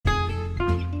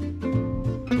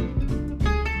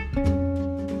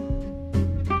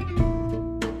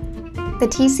The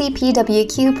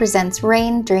TCPWQ presents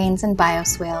Rain, Drains, and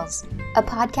Bioswales, a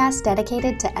podcast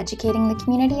dedicated to educating the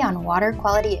community on water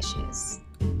quality issues.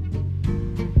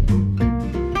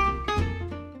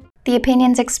 The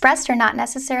opinions expressed are not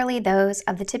necessarily those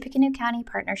of the Tippecanoe County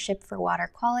Partnership for Water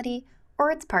Quality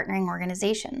or its partnering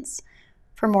organizations.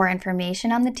 For more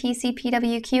information on the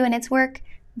TCPWQ and its work,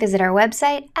 visit our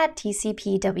website at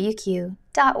tcpwq.org.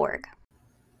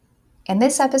 In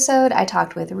this episode, I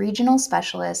talked with Regional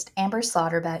Specialist Amber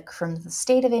Slaughterbeck from the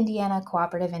State of Indiana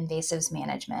Cooperative Invasives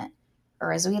Management,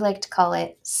 or as we like to call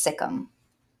it, SICM.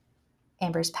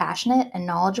 Amber's passionate and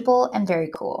knowledgeable and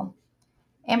very cool.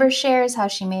 Amber shares how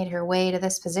she made her way to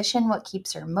this position, what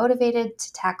keeps her motivated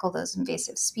to tackle those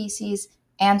invasive species,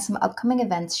 and some upcoming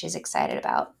events she's excited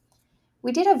about.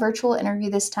 We did a virtual interview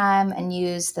this time and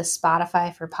used the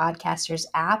Spotify for Podcasters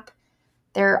app.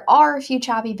 There are a few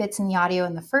choppy bits in the audio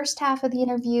in the first half of the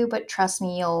interview, but trust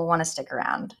me, you'll want to stick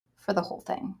around for the whole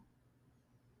thing.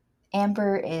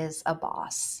 Amber is a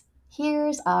boss.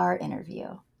 Here's our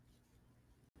interview.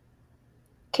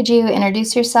 Could you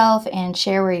introduce yourself and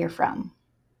share where you're from?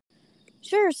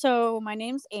 Sure. So my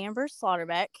name's Amber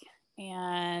Slaughterbeck,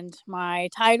 and my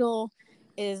title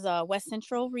is West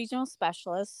Central Regional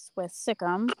Specialist with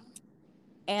SICM.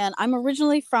 And I'm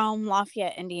originally from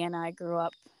Lafayette, Indiana. I grew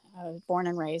up, born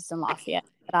and raised in Lafayette,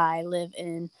 but I live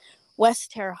in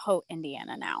West Terre Haute,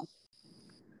 Indiana now.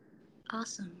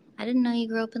 Awesome. I didn't know you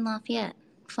grew up in Lafayette.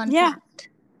 Fun Yeah. fact.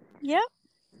 Yep.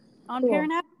 On Cool.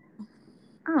 Parent Avenue.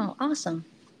 Oh, awesome.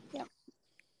 Yep.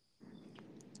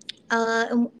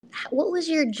 What was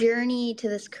your journey to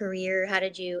this career? How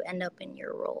did you end up in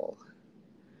your role?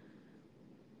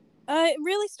 It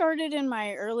really started in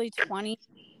my early 20s.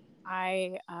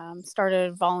 I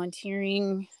started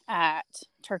volunteering at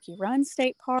Turkey Run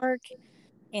State Park,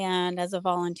 and as a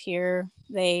volunteer,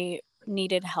 they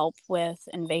needed help with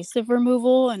invasive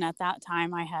removal, and at that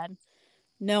time, I had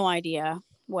no idea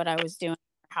what I was doing,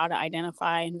 how to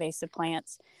identify invasive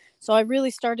plants. So I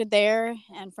really started there,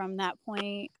 and from that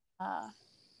point,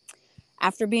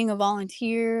 after being a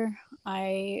volunteer,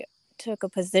 I took a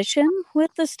position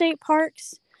with the state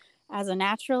parks as a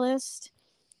naturalist,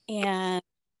 and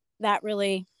that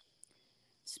really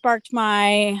sparked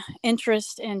my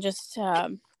interest in just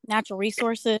natural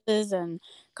resources and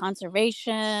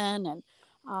conservation,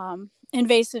 and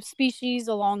invasive species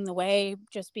along the way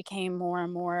just became more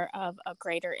and more of a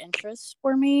greater interest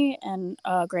for me and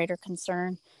a greater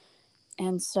concern.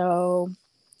 And so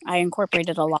I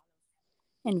incorporated a lot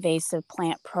of invasive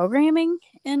plant programming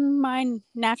in my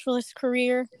naturalist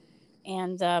career,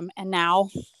 and now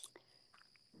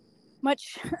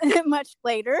much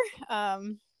later,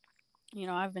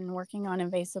 I've been working on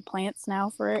invasive plants now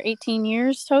for 18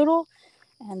 years total.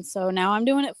 And so now I'm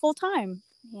doing it full time.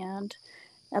 And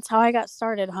that's how I got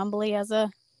started, humbly as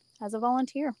a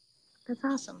volunteer. That's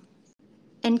awesome.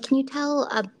 And can you tell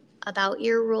about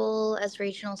your role as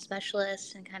regional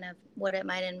specialist and kind of what it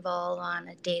might involve on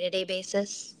a day-to-day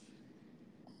basis?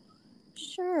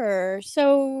 Sure.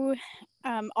 So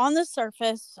on the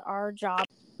surface, our job,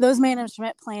 those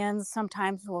management plans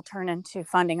sometimes will turn into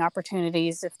funding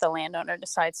opportunities if the landowner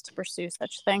decides to pursue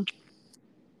such a thing.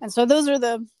 And so those are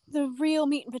the real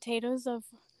meat and potatoes of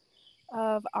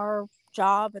our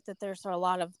job, but that there's a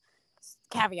lot of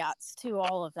caveats to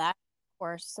all of that, of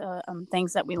course,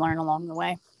 things that we learn along the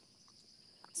way.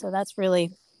 So that's really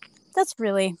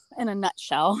in a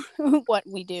nutshell what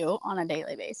we do on a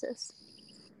daily basis.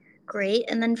 Great.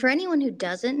 And then for anyone who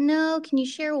doesn't know, can you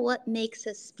share what makes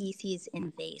a species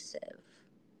invasive?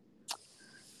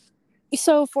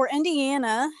 So for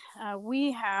Indiana,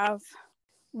 we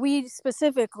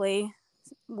specifically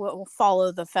will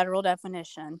follow the federal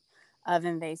definition of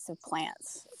invasive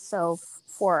plants. So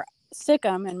for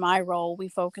SICM, in my role, we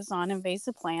focus on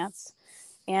invasive plants.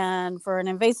 And for an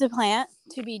invasive plant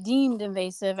to be deemed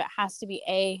invasive, it has to be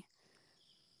a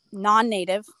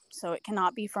non-native, so it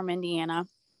cannot be from Indiana.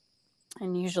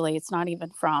 And usually it's not even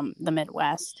from the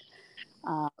Midwest.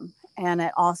 And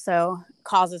it also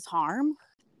causes harm.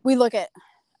 We look at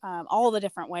all the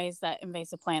different ways that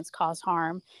invasive plants cause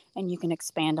harm, and you can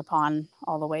expand upon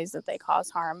all the ways that they cause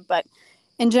harm. But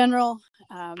in general,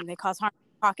 they cause harm to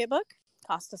the pocketbook,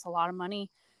 cost us a lot of money.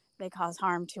 They cause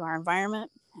harm to our environment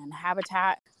and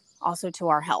habitat, also to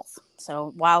our health.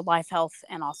 So wildlife health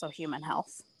and also human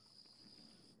health.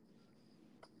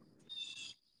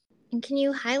 And can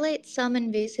you highlight some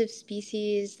invasive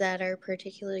species that are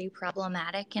particularly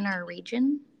problematic in our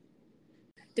region?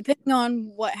 Depending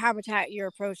on what habitat you're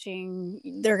approaching,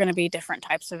 there are going to be different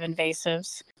types of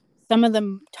invasives. Some of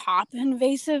the top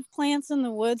invasive plants in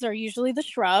the woods are usually the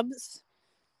shrubs.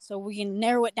 So we can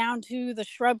narrow it down to the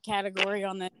shrub category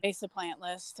on the invasive plant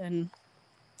list, and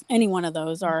any one of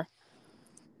those are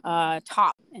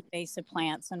top invasive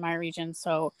plants in my region.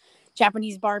 So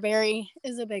Japanese barberry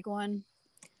is a big one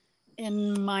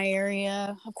in my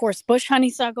area. Of course, bush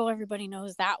honeysuckle, everybody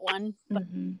knows that one. But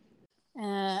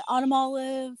autumn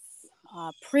olive,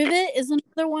 privet is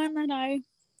another one that I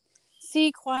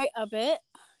see quite a bit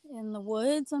in the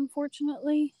woods,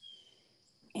 unfortunately.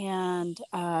 And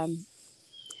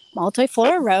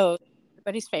multiflora rose,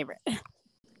 everybody's favorite.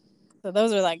 So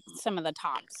those are like some of the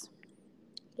tops.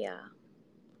 Yeah.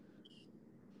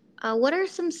 What are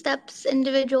some steps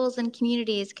individuals and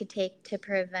communities could take to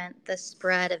prevent the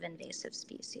spread of invasive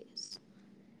species?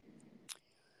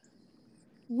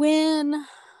 Whenever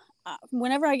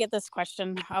I get this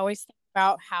question, I always think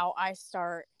about how I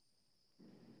start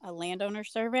a landowner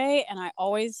survey, and I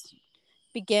always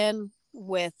begin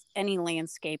with any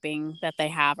landscaping that they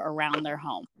have around their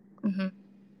home. Mm-hmm.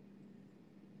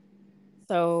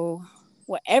 So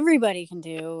what everybody can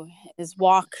do is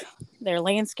walk their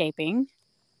landscaping,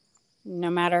 no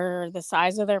matter the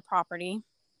size of their property.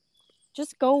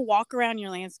 Just go walk around your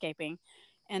landscaping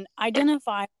and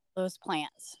identify those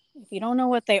plants. If you don't know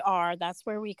what they are, that's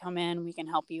where we come in. We can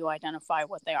help you identify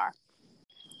what they are.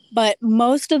 But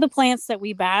most of the plants that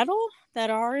we battle that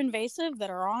are invasive, that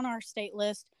are on our state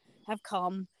list, have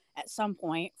come at some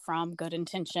point from good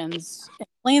intentions in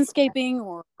landscaping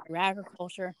or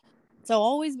agriculture. So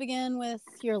always begin with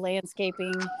your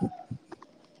landscaping,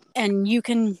 and you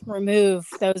can remove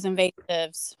those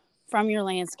invasives from your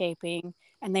landscaping,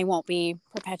 and they won't be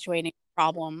perpetuating the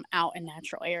problem out in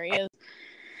natural areas.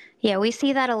 Yeah, we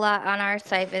see that a lot on our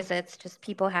site visits. Just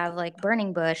people have like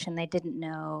burning bush and they didn't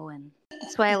know. And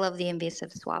that's why I love the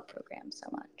invasive swap program so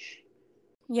much.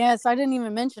 Yes, I didn't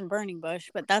even mention burning bush,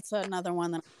 but that's another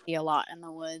one that I see a lot in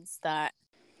the woods that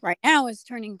right now is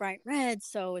turning bright red.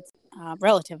 So it's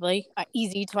relatively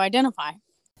easy to identify.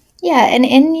 Yeah, and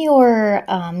in your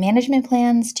management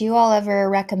plans, do you all ever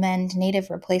recommend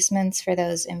native replacements for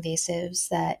those invasives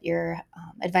that you're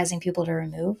advising people to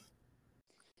remove?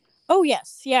 Oh,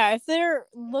 yes. Yeah. If they're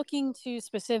looking to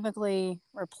specifically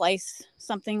replace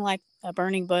something like a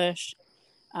burning bush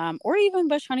or even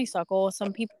bush honeysuckle,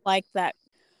 some people like that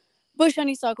bush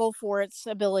honeysuckle for its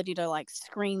ability to like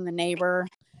screen the neighbor.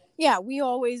 Yeah, we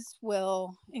always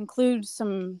will include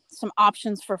some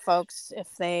options for folks if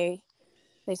they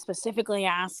specifically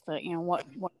ask that, what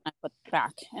can I put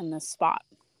back in this spot.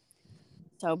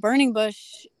 So burning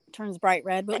bush turns bright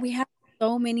red, but we have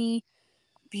so many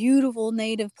beautiful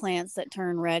native plants that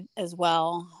turn red as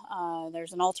well.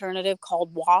 There's an alternative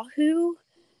called wahoo,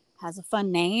 has a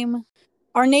fun name.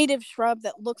 Our native shrub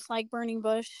that looks like burning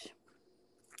bush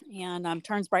and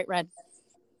turns bright red.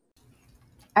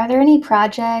 Are there any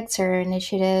projects or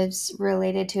initiatives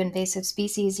related to invasive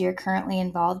species you're currently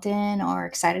involved in or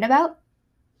excited about?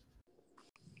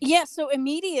 Yeah, so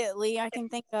immediately I can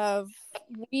think of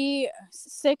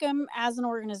SICM as an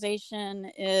organization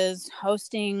is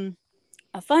hosting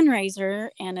a fundraiser,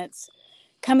 and it's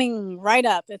coming right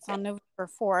up. It's on November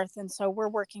 4th. And so we're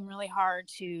working really hard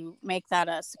to make that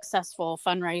a successful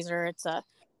fundraiser. It's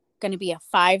going to be a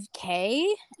 5K,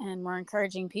 and we're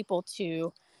encouraging people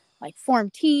to like form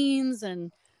teams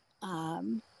and,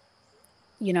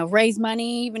 raise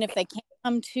money, even if they can't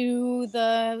come to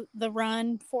the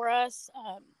run for us.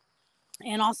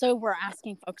 And also we're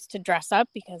asking folks to dress up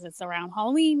because it's around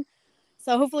Halloween.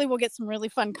 So hopefully we'll get some really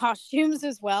fun costumes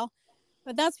as well.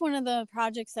 But that's one of the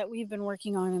projects that we've been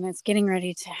working on, and it's getting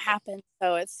ready to happen.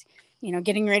 So it's,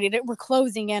 we're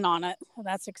closing in on it. So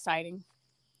that's exciting.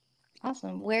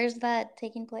 Awesome. Where's that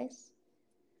taking place?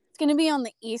 It's going to be on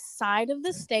the east side of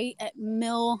the state at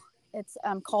it's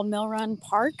called Mill Run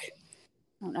Park.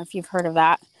 I don't know if you've heard of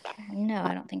that. No,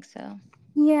 I don't think so.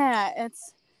 Yeah,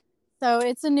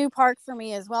 it's a new park for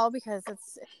me as well because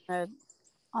it's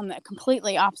on the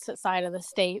completely opposite side of the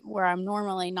state where I'm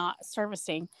normally not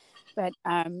servicing. But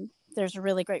there's a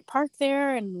really great park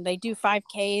there, and they do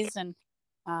 5Ks and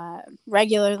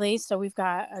regularly. So we've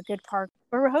got a good park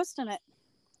where we're hosting it.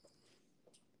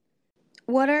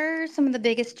 What are some of the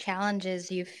biggest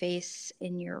challenges you face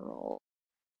in your role?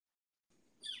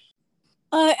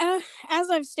 As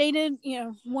I've stated,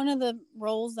 one of the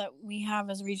roles that we have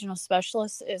as regional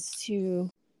specialists is to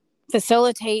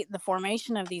facilitate the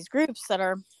formation of these groups that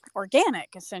are organic.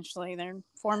 Essentially, they're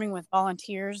forming with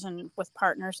volunteers and with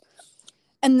partners,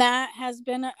 and that has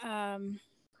been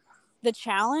the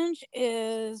challenge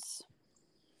is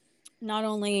not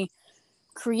only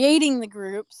creating the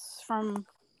groups from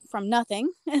nothing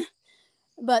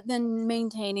but then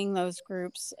maintaining those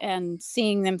groups and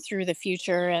seeing them through the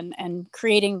future, and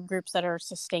creating groups that are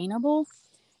sustainable,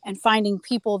 and finding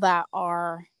people that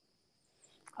are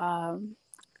um,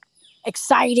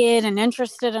 excited and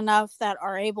interested enough that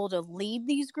are able to lead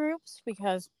these groups,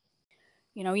 because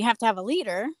you have to have a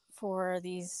leader for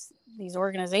these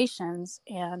organizations,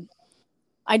 and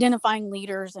identifying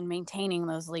leaders and maintaining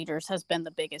those leaders has been the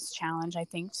biggest challenge. I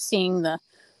think seeing the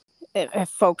if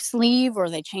folks leave or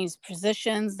they change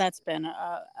positions, that's been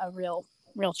a real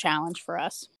challenge for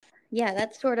us. Yeah,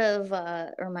 that sort of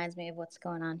reminds me of what's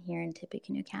going on here in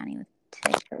Tippecanoe County with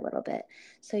TIC a little bit.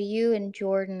 So you and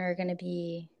Jordan are going to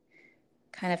be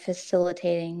kind of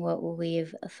facilitating what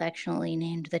we've affectionately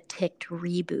named the TICT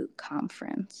Reboot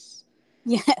Conference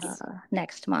Yes.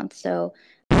 next month. So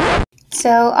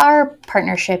our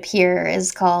partnership here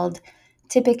is called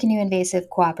Tippecanoe Invasive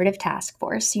Cooperative Task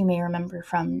Force. You may remember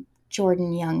from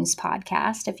Jordan Young's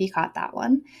podcast, if you caught that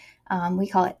one. We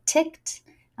call it TICT.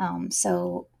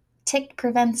 So TICT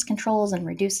prevents, controls, and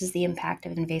reduces the impact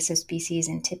of invasive species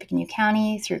in Tippecanoe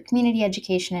County through community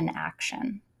education and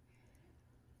action.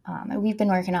 And we've been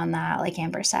working on that, like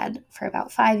Amber said, for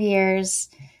about 5 years.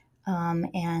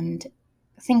 And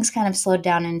things kind of slowed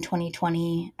down in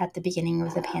 2020 at the beginning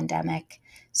of the pandemic.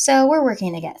 So we're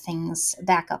working to get things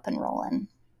back up and rolling.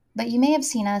 But you may have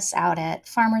seen us out at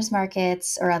farmers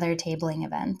markets or other tabling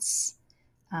events.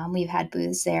 We've had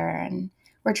booths there, and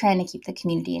we're trying to keep the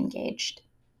community engaged.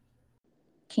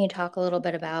 Can you talk a little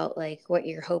bit about like what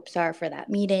your hopes are for that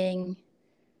meeting?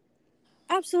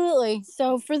 Absolutely.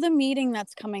 So for the meeting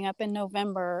that's coming up in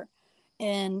November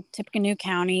in Tippecanoe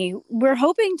County, we're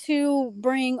hoping to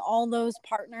bring all those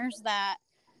partners that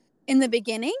in the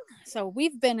beginning. So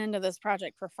we've been into this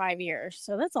project for 5 years.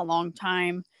 So that's a long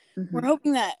time. Mm-hmm. We're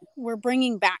hoping that we're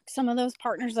bringing back some of those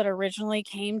partners that originally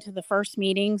came to the first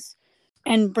meetings,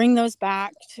 and bring those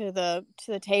back to the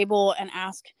table and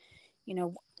ask, you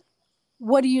know,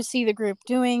 what do you see the group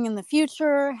doing in the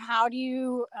future? How do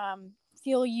you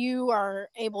feel you are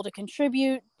able to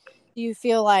contribute? Do you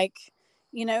feel like,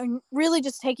 really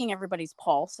just taking everybody's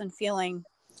pulse and feeling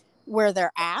where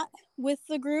they're at with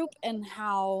the group and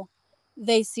how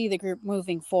they see the group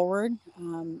moving forward?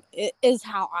 It is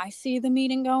how I see the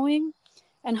meeting going.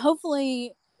 And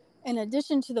hopefully, in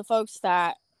addition to the folks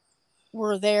that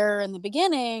were there in the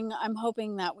beginning, I'm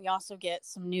hoping that we also get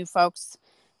some new folks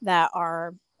that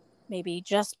are maybe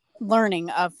just learning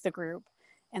of the group,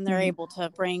 and they're able to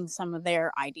bring some of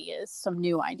their ideas, some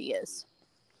new ideas.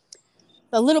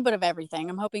 A little bit of everything.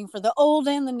 I'm hoping for the old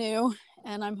and the new,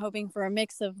 and I'm hoping for a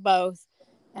mix of both.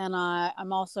 And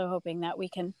I'm also hoping that we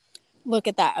can look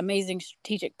at that amazing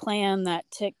strategic plan that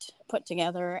TICT put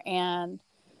together, and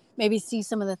maybe see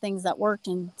some of the things that worked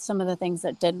and some of the things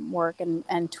that didn't work,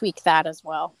 and tweak that as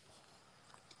well.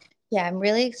 Yeah, I'm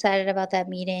really excited about that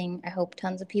meeting. I hope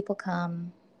tons of people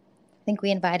come. I think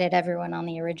we invited everyone on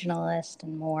the original list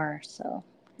and more. So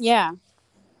Yeah,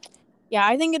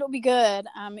 I think it'll be good.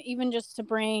 Even just to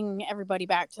bring everybody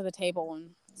back to the table and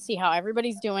see how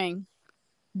everybody's doing.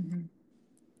 mm-hmm.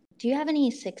 Do you have any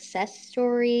success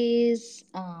stories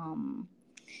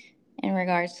in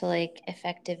regards to like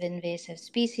effective invasive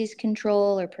species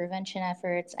control or prevention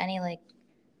efforts? Any like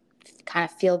kind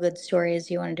of feel good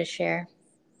stories you wanted to share?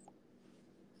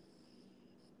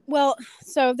 Well,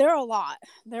 so there are a lot.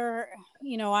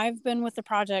 I've been with the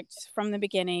project from the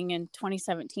beginning. In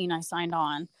 2017, I signed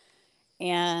on.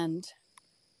 And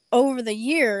over the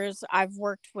years, I've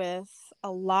worked with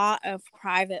a lot of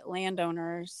private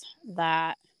landowners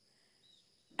that,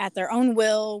 at their own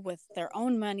will, with their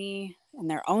own money and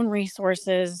their own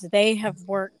resources, they have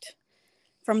worked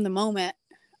from the moment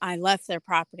I left their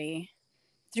property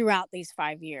throughout these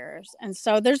 5 years. And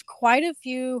so there's quite a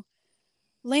few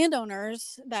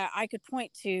landowners that I could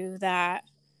point to that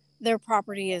their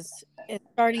property is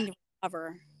starting to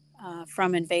recover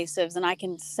from invasives. And I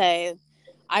can say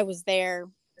I was there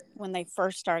when they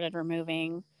first started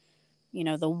removing,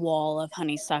 the wall of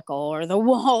honeysuckle or the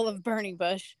wall of burning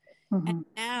bush. And Mm-hmm.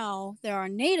 now there are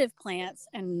native plants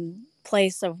in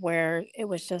place of where it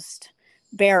was just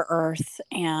bare earth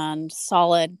and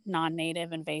solid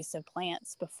non-native invasive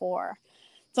plants before.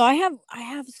 So I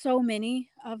have so many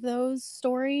of those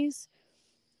stories,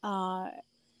 uh,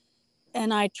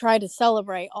 and I try to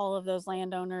celebrate all of those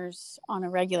landowners on a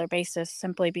regular basis,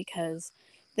 simply because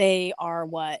they are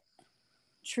what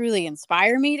truly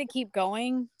inspire me to keep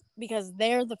going, because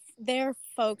they're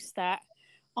folks that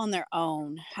on their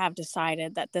own have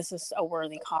decided that this is a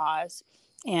worthy cause,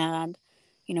 and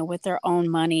with their own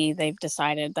money they've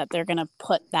decided that they're going to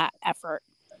put that effort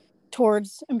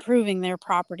towards improving their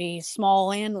property,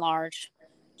 small and large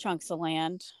chunks of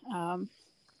land.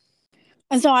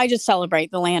 And so I just celebrate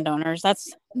the landowners.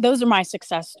 Those are my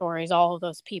success stories, all of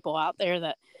those people out there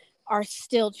that are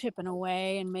still chipping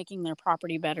away and making their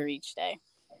property better each day.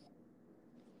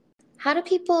 How do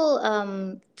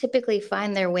people typically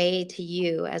find their way to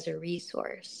you as a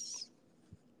resource?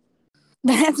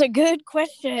 That's a good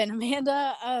question,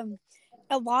 Amanda.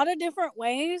 A lot of different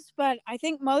ways, but I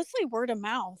think mostly word of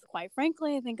mouth, quite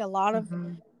frankly. I think a lot of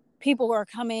Mm-hmm. people are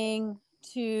coming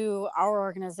to our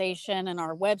organization and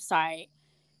our website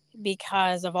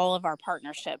because of all of our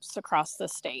partnerships across the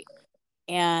state.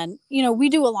 And, we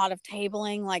do a lot of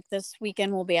tabling. Like this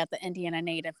weekend, we'll be at the Indiana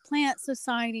Native Plant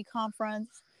Society conference.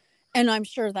 And I'm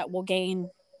sure that we'll gain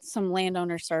some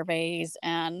landowner surveys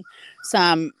and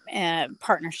some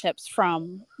partnerships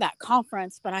from that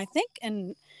conference. But I think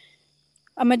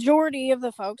a majority of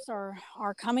the folks are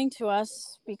coming to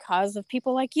us because of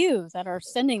people like you that are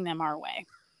sending them our way.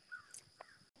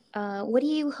 What do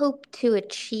you hope to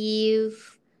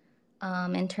achieve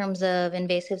in terms of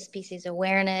invasive species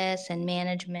awareness and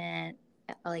management,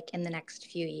 like in the next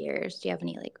few years? Do you have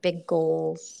any like big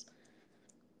goals?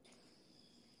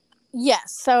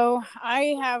 Yes. So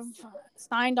I have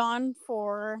signed on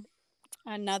for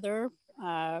another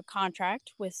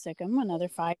contract with SICM, another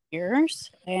 5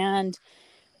 years. And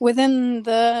within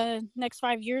the next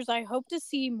 5 years, I hope to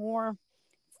see more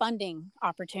funding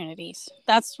opportunities.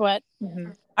 That's what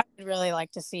Mm-hmm. I would really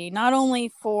like to see, not only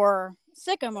for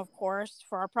SICM, of course,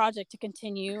 for our project to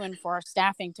continue and for our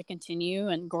staffing to continue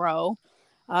and grow,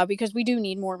 because we do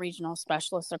need more regional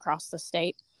specialists across the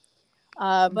state.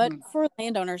 But Mm-hmm. for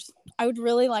landowners, I would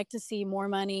really like to see more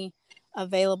money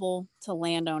available to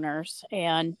landowners.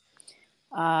 And,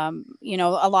 a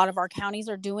lot of our counties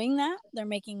are doing that. They're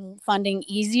making funding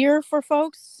easier for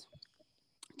folks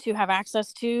to have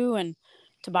access to and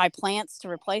to buy plants to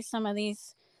replace some of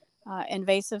these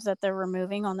invasives that they're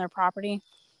removing on their property.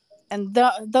 And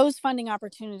those funding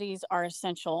opportunities are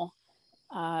essential,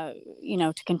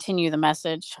 to continue the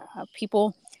message.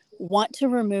 People want to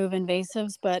remove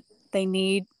invasives, but they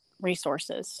need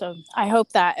resources. So I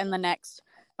hope that in the next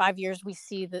 5 years, we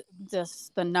see the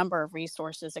number of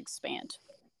resources expand.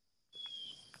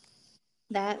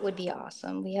 That would be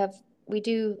awesome. We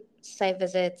do site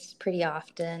visits pretty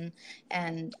often,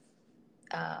 and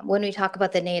when we talk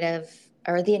about the native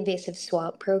or the invasive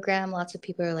swap program, lots of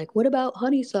people are like, "What about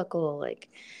honeysuckle?" Like,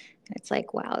 it's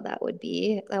like, wow, that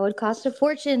would cost a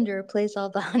fortune to replace all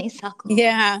the honeysuckle.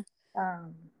 Yeah.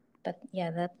 Um, but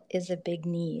yeah, that is a big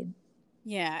need.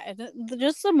 Yeah.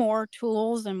 Just some more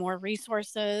tools and more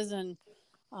resources. And,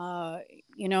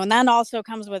 and that also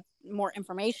comes with more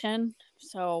information.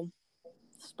 So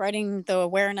spreading the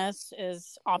awareness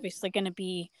is obviously going to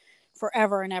be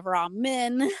forever and ever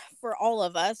amen for all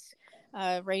of us.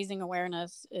 Raising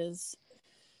awareness is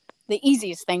the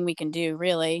easiest thing we can do,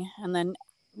 really. And then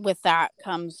with that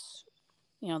comes,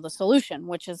 the solution,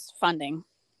 which is funding,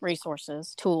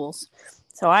 resources, tools.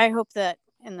 So I hope that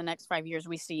in the next 5 years,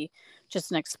 we see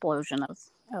just an explosion of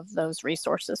those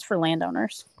resources for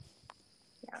landowners.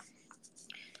 Yeah.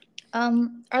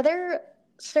 Are there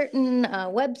certain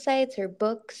websites or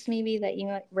books maybe that you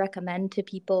might recommend to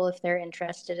people if they're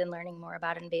interested in learning more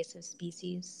about invasive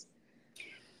species?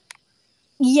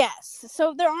 Yes.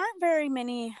 So there aren't very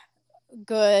many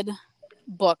good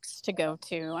books to go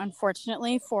to,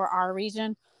 unfortunately, for our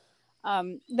region.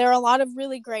 There are a lot of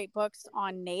really great books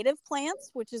on native plants,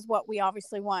 which is what we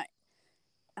obviously want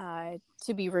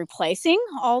to be replacing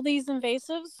all these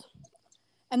invasives.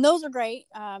 And those are great.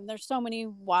 There's so many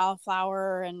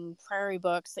wildflower and prairie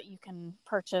books that you can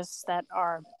purchase that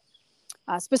are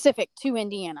specific to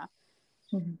Indiana.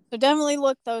 Mm-hmm. So definitely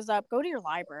look those up. Go to your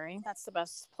library. That's the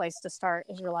best place to start,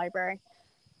 is your library.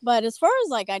 But as far as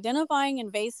like identifying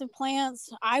invasive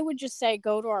plants, I would just say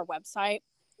go to our website.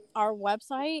 Our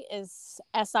website is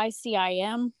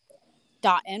sicim.info,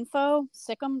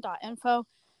 sicum.info.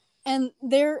 And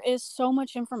there is so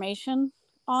much information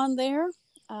on there.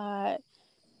 Uh,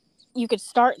 you could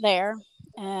start there,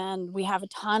 and we have a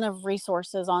ton of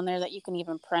resources on there that you can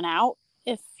even print out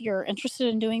if you're interested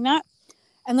in doing that.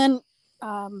 And then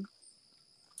um,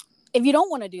 if you don't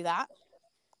want to do that,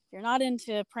 if you're not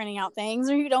into printing out things,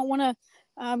 or you don't want to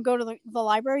go to the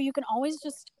library, you can always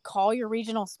just call your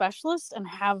regional specialist and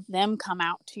have them come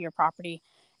out to your property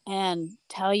and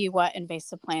tell you what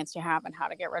invasive plants you have and how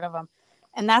to get rid of them.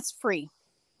 And that's free.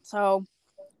 So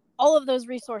all of those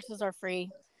resources are free,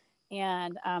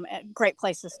 and great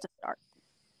places to start.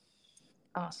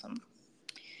 Awesome.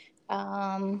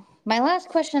 My last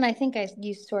question, I think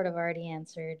you sort of already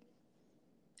answered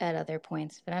at other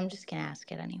points, but I'm just going to ask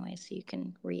it anyway so you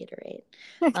can reiterate.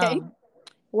 Okay. Um,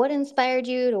 What inspired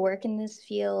you to work in this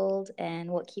field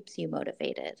and what keeps you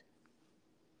motivated?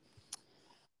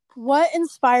 What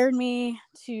inspired me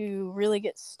to really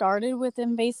get started with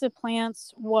invasive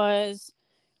plants was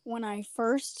when I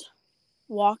first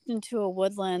walked into a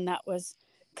woodland that was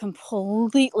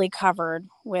completely covered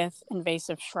with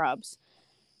invasive shrubs.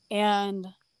 And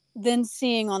then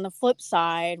seeing on the flip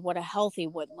side what a healthy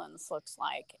woodlands looks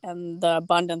like and the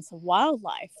abundance of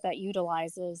wildlife that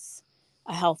utilizes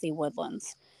a healthy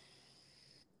woodlands.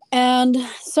 And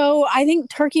so I think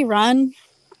Turkey Run,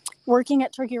 working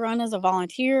at Turkey Run as a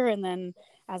volunteer and then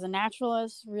as a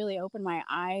naturalist, really opened my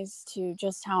eyes to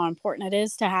just how important it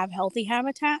is to have healthy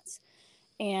habitats.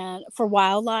 And for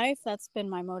wildlife, that's been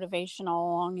my motivation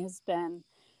all along, has been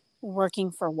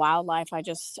working for wildlife.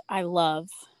 I love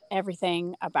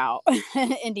everything about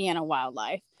Indiana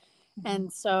wildlife. Mhm.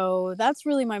 And so that's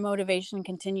really my motivation,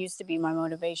 continues to be my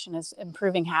motivation, is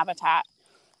improving habitat,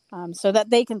 so that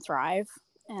they can thrive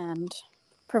and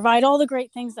provide all the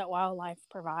great things that wildlife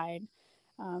provide.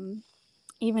 Um,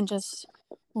 Even just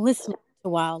listening to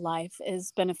wildlife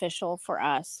is beneficial for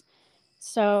us.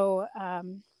 So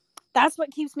that's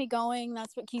what keeps me going.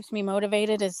 That's what keeps me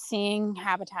motivated, is seeing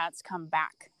habitats come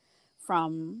back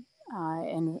from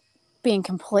and being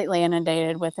completely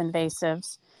inundated with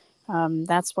invasives.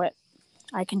 That's what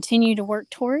I continue to work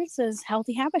towards, is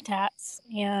healthy habitats.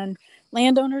 And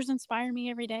landowners inspire me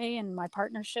every day, and my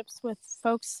partnerships with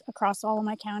folks across all of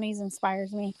my counties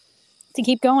inspires me to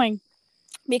keep going,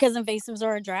 because invasives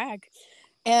are a drag.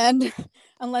 And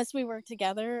unless we work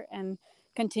together and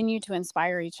continue to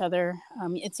inspire each other,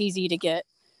 it's easy to get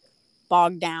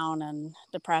bogged down and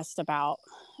depressed about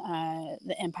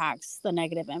the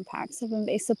negative impacts of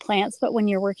invasive plants. But when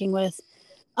you're working with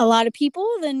a lot of people,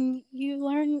 then you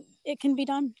learn it can be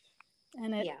done.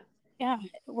 And Yeah. yeah,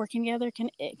 working together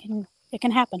it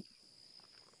can happen.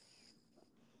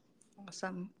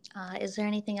 Awesome. Is there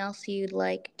anything else you'd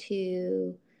like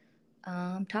to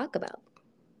talk about?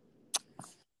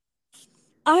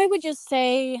 I would just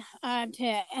say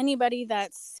to anybody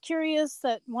that's curious,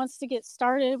 that wants to get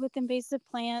started with invasive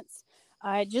plants,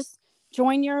 just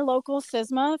join your local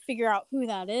SISMA, figure out who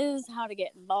that is, how to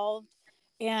get involved,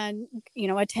 and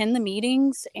attend the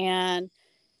meetings. And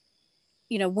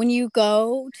when you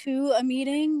go to a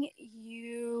meeting,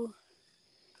 you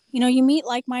meet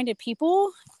like-minded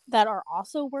people that are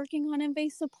also working on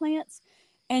invasive plants,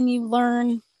 and you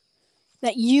learn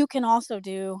that you can also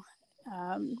do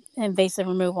invasive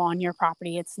removal on your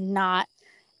property. It's not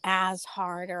as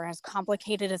hard or as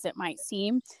complicated as it might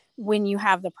seem when you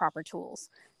have the proper tools.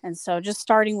 And so just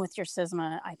starting with your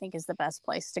SISMA, I think, is the best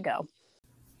place to go.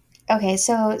 Okay,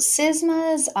 so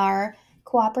SISMAs are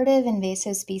cooperative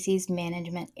invasive species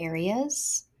management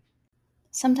areas.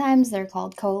 Sometimes they're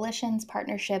called coalitions,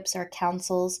 partnerships, or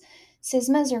councils.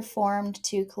 SISMAs are formed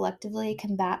to collectively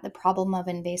combat the problem of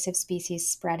invasive species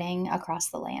spreading across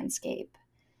the landscape.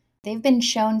 They've been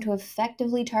shown to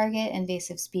effectively target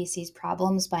invasive species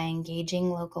problems by engaging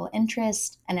local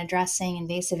interest and addressing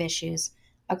invasive issues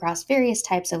across various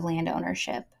types of land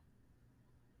ownership.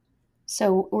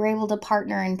 So we're able to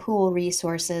partner and pool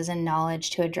resources and knowledge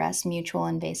to address mutual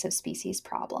invasive species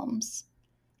problems.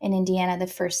 In Indiana, the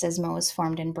first SISMA was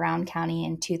formed in Brown County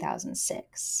in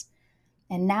 2006.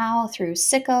 And now, through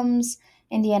SICM's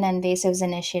Indiana Invasives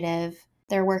Initiative,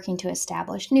 they're working to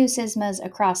establish new SISMAs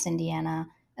across Indiana,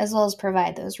 as well as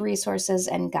provide those resources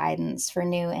and guidance for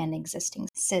new and existing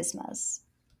SISMAs.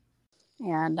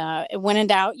 And when in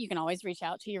doubt, you can always reach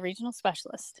out to your regional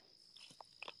specialist.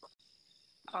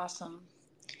 Awesome.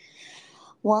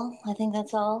 Well, I think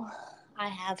that's all I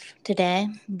have today,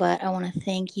 but I want to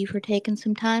thank you for taking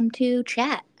some time to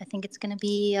chat. I think it's going to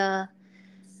be a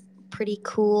pretty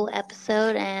cool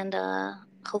episode and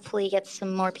hopefully get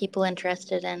some more people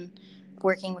interested in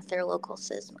working with their local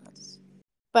SISMAs.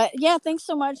 But yeah, thanks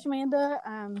so much, Amanda.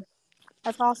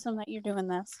 That's awesome that you're doing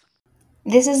this.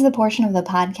 This is the portion of the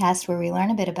podcast where we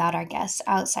learn a bit about our guests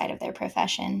outside of their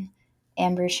profession.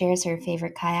 Amber shares her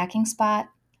favorite kayaking spot,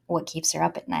 what keeps her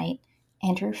up at night,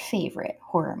 and her favorite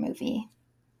horror movie.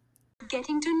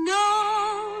 Getting to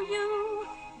know you,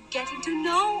 getting to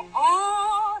know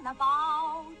all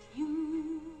about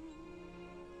you.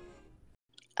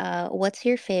 What's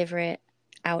your favorite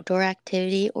outdoor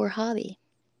activity or hobby?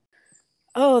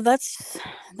 Oh, that's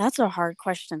a hard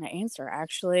question to answer,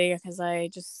 actually, because I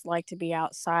just like to be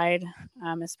outside,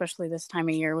 especially this time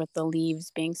of year with the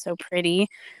leaves being so pretty.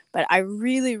 But I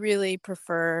really, really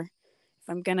prefer, if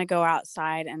I'm gonna go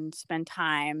outside and spend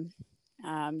time,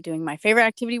 doing my favorite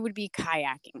activity would be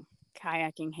kayaking.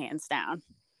 Kayaking, hands down.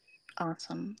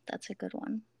 Awesome. That's a good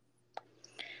one.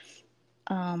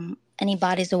 Any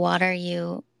bodies of water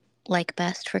you like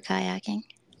best for kayaking?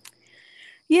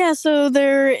 Yeah, so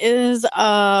there is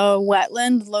a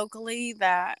wetland locally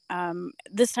that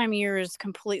this time of year is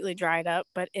completely dried up,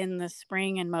 but in the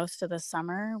spring and most of the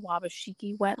summer,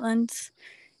 Wabashiki wetlands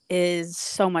is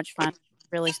so much fun.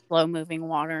 Really slow moving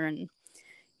water, and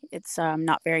it's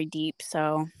not very deep,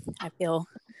 so I feel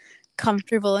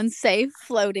comfortable and safe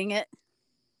floating it.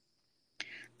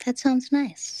 That sounds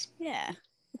nice. Yeah,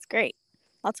 it's great.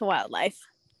 Lots of wildlife.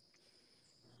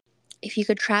 If you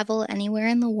could travel anywhere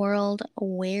in the world,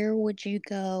 where would you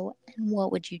go and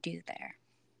what would you do there?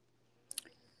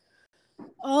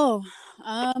 Oh,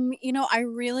 I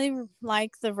really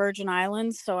like the Virgin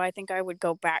Islands, so I think I would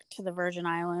go back to the Virgin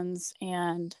Islands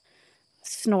and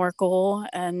snorkel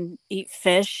and eat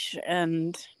fish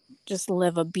and just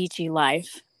live a beachy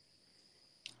life.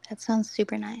 That sounds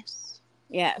super nice.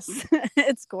 Yes,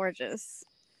 it's gorgeous.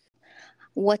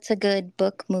 What's a good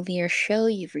book, movie, or show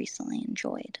you've recently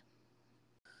enjoyed?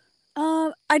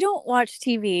 I don't watch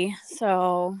TV,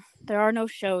 so there are no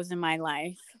shows in my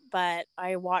life, but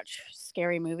I watch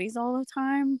scary movies all the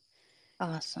time.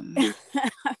 Awesome.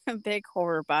 I'm a big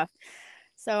horror buff.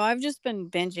 So I've just been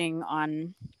binging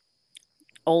on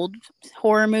old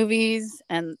horror movies,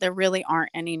 and there really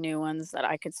aren't any new ones that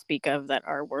I could speak of that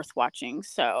are worth watching.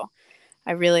 So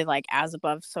I really like As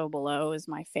Above, So Below is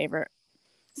my favorite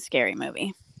scary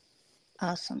movie.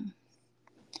 Awesome.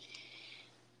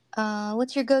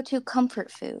 What's your go-to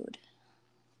comfort food?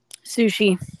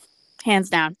 Sushi, hands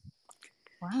down.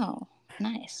 Wow,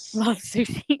 nice. Love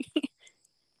sushi.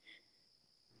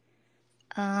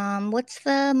 What's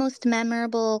the most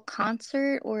memorable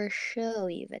concert or show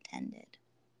you've attended?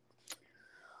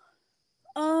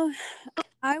 uh,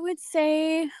 I would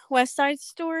say West Side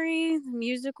Story, the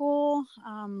musical,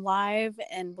 live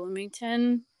in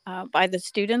Bloomington by the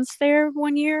students there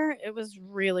one year. It was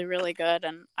really, really good,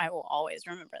 and I will always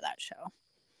remember that show.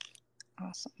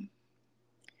 Awesome.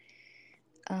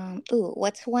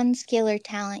 What's one skill or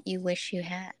talent you wish you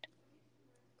had?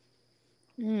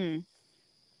 Mm.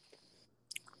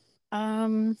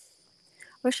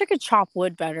 Wish I could chop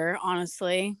wood better,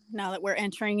 honestly. Now that we're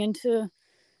entering into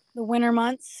the winter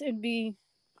months, it'd be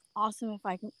awesome if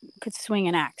I could swing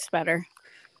an axe better.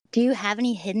 Do you have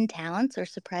any hidden talents or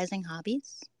surprising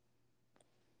hobbies?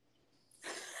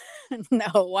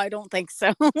 No, I don't think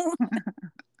so.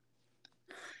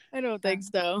 I don't think Um,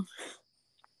 so.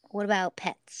 what about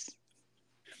pets?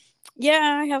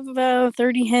 Yeah, I have about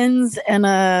 30 hens and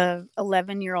a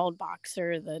 11-year-old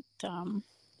boxer that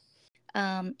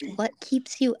What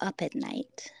keeps you up at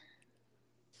night?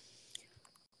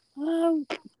 uh,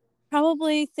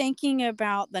 probably thinking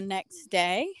about the next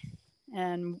day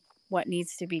and what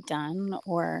needs to be done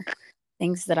or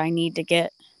things that I need to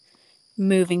get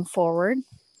moving forward.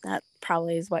 That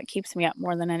probably is what keeps me up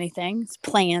more than anything. It's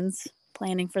planning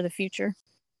for the future.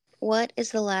 What is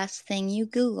the last thing you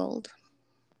Googled?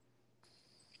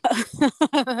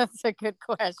 That's a good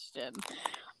question.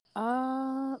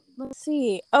 Let's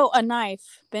see. Oh, a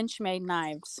knife. Benchmade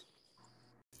knives.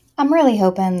 I'm really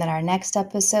hoping that our next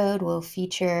episode will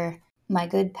feature my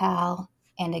good pal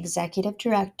and executive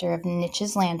director of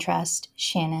Niches Land Trust,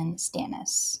 Shannon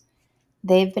Stannis.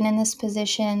 They've been in this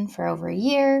position for over a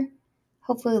year.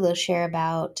 Hopefully, they'll share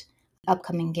about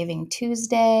upcoming Giving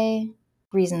Tuesday,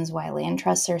 reasons why land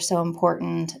trusts are so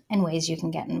important, and ways you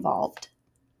can get involved.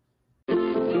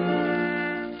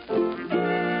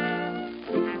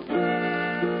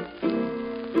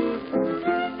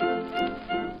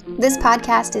 This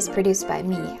podcast is produced by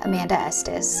me, Amanda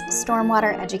Estes,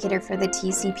 Stormwater Educator for the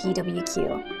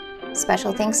TCPWQ.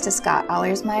 Special thanks to Scott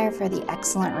Allersmeyer for the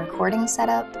excellent recording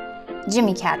setup,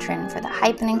 Jimmy Catron for the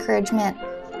hype and encouragement,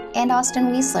 and Austin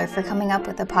Wiesler for coming up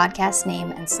with the podcast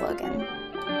name and slogan.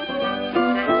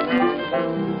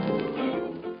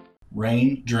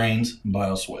 Rain drains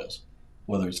bioswales.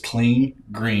 Whether it's clean,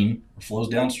 green, or flows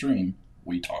downstream,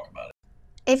 we talk about it.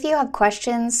 If you have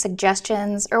questions,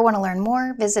 suggestions, or want to learn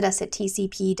more, visit us at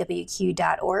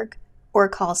tcpwq.org or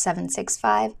call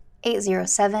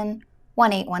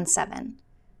 765-807-1817.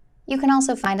 You can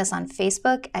also find us on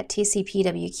Facebook at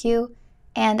TCPWQ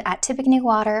and at Tippecanoe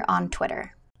Water on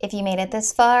Twitter. If you made it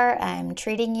this far, I'm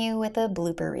treating you with a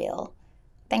blooper reel.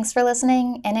 Thanks for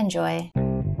listening and enjoy.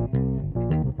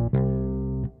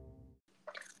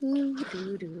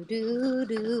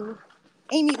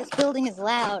 Amy, this building is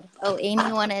loud. Oh,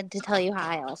 Amy wanted to tell you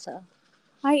hi also.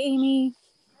 Hi, Amy.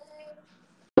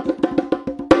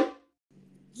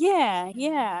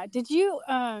 Yeah. Did you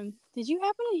happen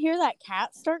to hear that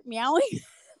cat start meowing?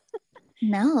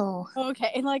 No.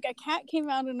 Okay, and like a cat came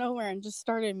out of nowhere and just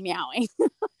started meowing.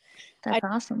 That's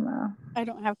awesome, though. I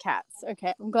don't have cats.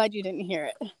 Okay, I'm glad you didn't hear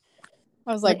it.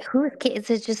 I was Like, like, who is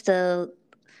it?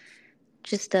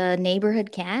 Just a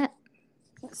neighborhood cat?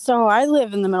 so I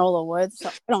live in the middle of the woods, so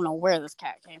I don't know where this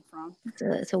cat came from.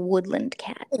 It's a woodland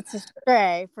cat. It's a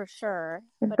stray for sure.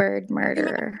 A But bird it came out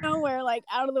murderer. of nowhere, like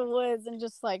out of the woods, and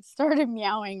just like started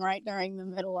meowing right during the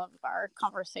middle of our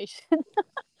conversation.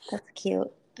 That's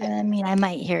cute. Yeah. I mean, I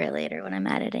might hear it later when I'm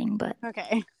editing, but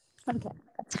Okay.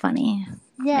 that's funny.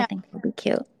 Yeah. I think it'll be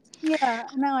cute. Yeah.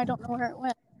 Now I don't know where it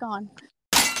went. It's gone.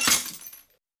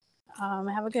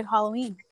 Have a good Halloween.